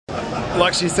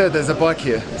like she said, there's a bike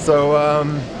here. So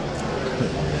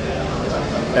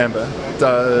Amber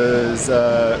does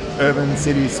urban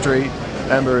city street.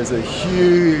 Amber is a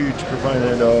huge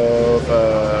proponent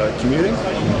of commuting.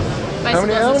 How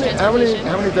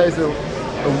many days a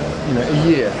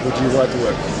year would you ride to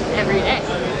work? Every day.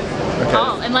 Okay.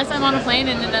 All, unless I'm on a plane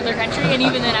in another country, and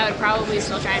even then I would probably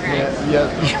still try and ride.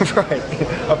 Yeah, you're right.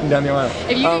 Up and down the aisle.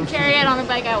 If you can carry it on a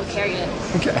bike, I will carry it.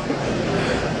 Okay.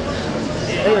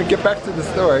 Anyway, get back to the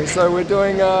story. So we're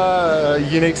doing a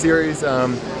unique series.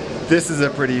 This is a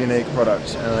pretty unique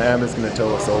product. Amber's going to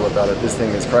tell us all about it. This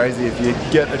thing is crazy. If you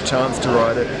get a chance to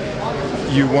ride it,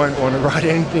 you won't want to ride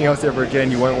anything else ever again.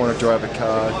 You won't want to drive a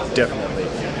car, definitely.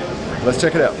 Let's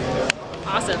check it out.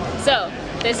 Awesome. So,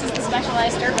 this is the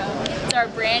Specialized Turbo. It's our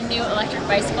brand new electric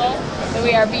bicycle that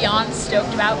we are beyond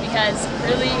stoked about because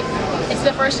really, it's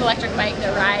the first electric bike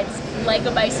that rides like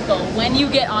a bicycle. When you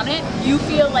get on it, you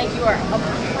feel like you are a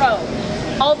pro.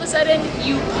 All of a sudden,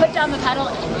 you put down the pedal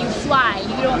and you fly.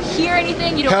 You don't hear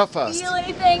anything, you don't feel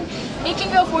anything. It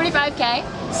can go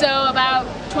 45K, so about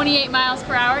 28 miles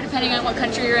per hour, depending on what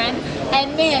country you're in.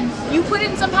 And man, you put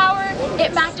in some power,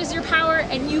 it matches your power,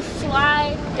 and you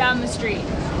fly down the street.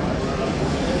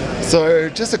 So,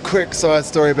 just a quick side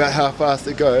story about how fast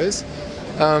it goes.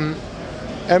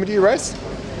 Amber, do you race?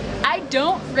 I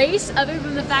don't race other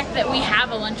than the fact that we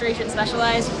have a lunch race at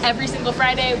Specialized every single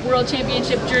Friday, World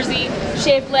Championship jersey,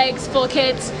 shaved legs, full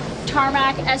kits,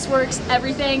 tarmac, S-Works,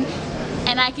 everything,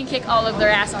 and I can kick all of their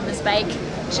ass on this bike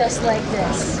just like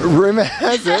this. Rumor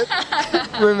has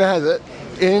it,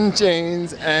 in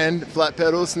jeans and flat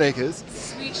pedal sneakers.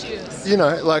 Sweet shoes. You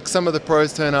know, like some of the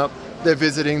pros turn up, they're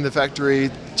visiting the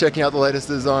factory, checking out the latest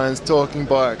designs, talking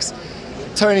bikes.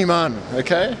 Tony Martin,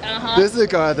 okay? This is a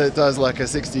guy that does like a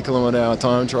 60km/h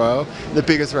time trial, the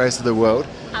biggest race of the world.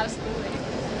 Absolutely.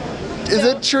 Is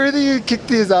it true that you kicked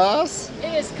his ass?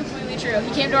 It is completely true.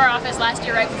 He came to our office last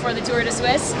year right before the Tour de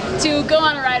Suisse to go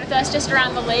on a ride with us just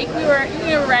around the lake. We were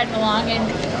riding along and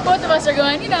both of us are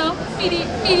going, you know,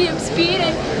 medium speed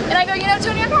and I go, you know,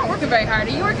 Tony, I'm not working very hard.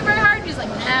 Are you working very hard? And he's like,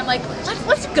 nah. I'm like,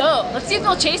 let's go. Let's see if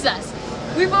they'll chase us.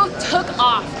 We both took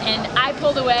off and I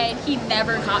pulled away. He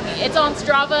never caught me. It's on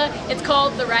Strava. It's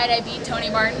called The Ride I Beat Tony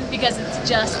Martin because it's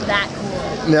just that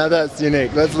cool. Now that's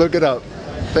unique. Let's look it up.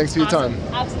 Thanks for your time.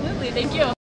 Absolutely. Thank you.